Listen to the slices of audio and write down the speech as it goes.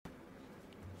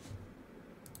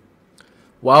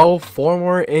Well,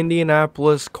 former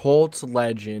Indianapolis Colts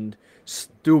legend,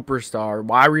 superstar,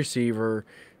 wide receiver,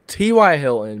 TY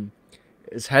Hilton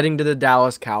is heading to the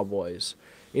Dallas Cowboys.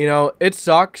 You know, it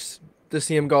sucks to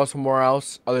see him go somewhere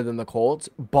else other than the Colts,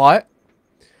 but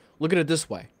look at it this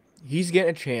way. He's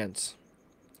getting a chance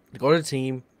to go to a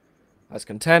team that's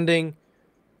contending,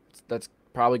 that's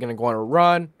probably going to go on a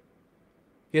run.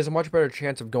 He has a much better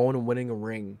chance of going and winning a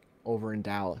ring over in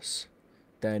Dallas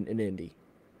than in Indy.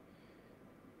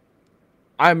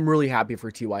 I'm really happy for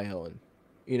T.Y. Hilton.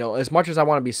 You know, as much as I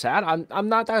want to be sad, I'm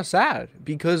not that sad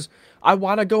because I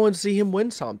want to go and see him win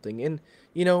something. And,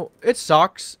 you know, it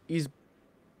sucks. He's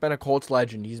been a Colts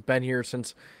legend. He's been here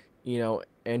since,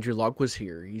 Andrew Luck was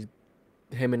here.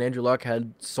 Him and Andrew Luck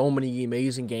had so many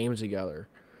amazing games together.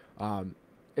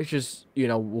 It's just,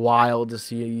 wild to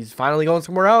see he's finally going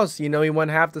somewhere else. He went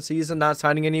half the season not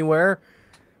signing anywhere.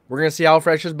 We're going to see how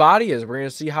fresh his body is. We're going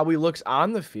to see how he looks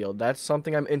on the field. That's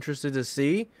something I'm interested to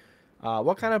see.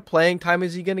 What kind of playing time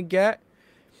is he going to get?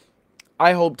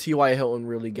 I hope T.Y. Hilton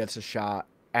really gets a shot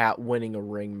at winning a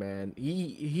ring, man.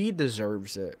 He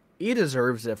deserves it. He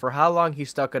deserves it for how long he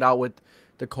stuck it out with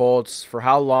the Colts, for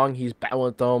how long he's been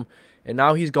with them, and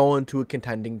now he's going to a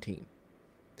contending team.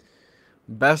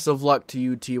 Best of luck to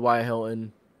you, T.Y.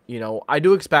 Hilton. I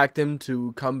do expect him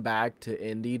to come back to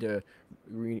Indy to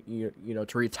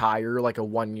retire like a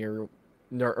 1 year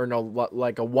or no,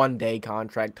 like a 1 day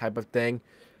contract type of thing.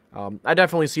 I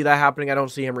definitely see that happening. I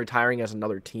don't see him retiring as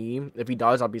another team. If he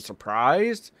does, I'll be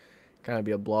surprised. Kind of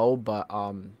be a blow, but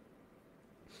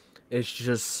it's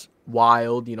just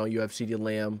wild. You have CeeDee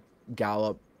Lamb,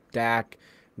 Gallup, Dak,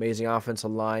 amazing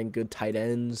offensive line, good tight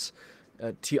ends.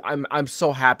 I'm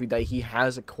so happy that he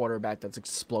has a quarterback that's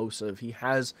explosive. He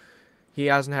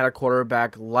hasn't had a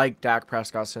quarterback like Dak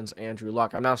Prescott since Andrew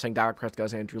Luck. I'm not saying Dak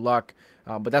Prescott's Andrew Luck,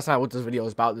 but that's not what this video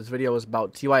is about. This video is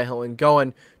about T.Y. Hilton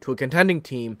going to a contending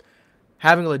team,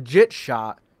 having a legit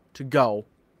shot to go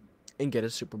and get a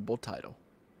Super Bowl title.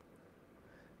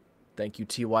 Thank you,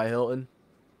 T.Y. Hilton.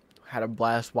 Had a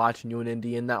blast watching you in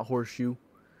Indy in that horseshoe.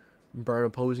 Burn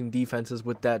opposing defenses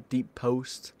with that deep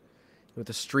post, with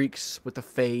the streaks, with the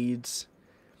fades.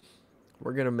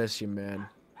 We're going to miss you, man.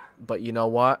 But you know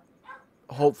what?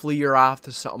 Hopefully you're off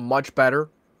to something much better.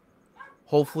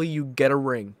 Hopefully you get a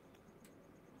ring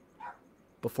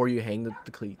before you hang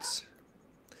the cleats.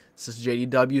 This is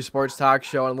JDW Sports Talk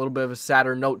Show on a little bit of a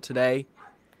sadder note today.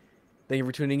 Thank you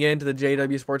for tuning in to the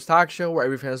JDW Sports Talk Show, where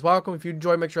every fan is welcome. If you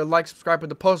enjoy, make sure to like, subscribe, with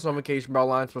the post notification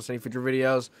bell on to post any future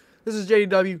videos. This is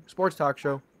JDW Sports Talk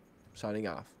Show, signing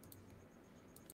off.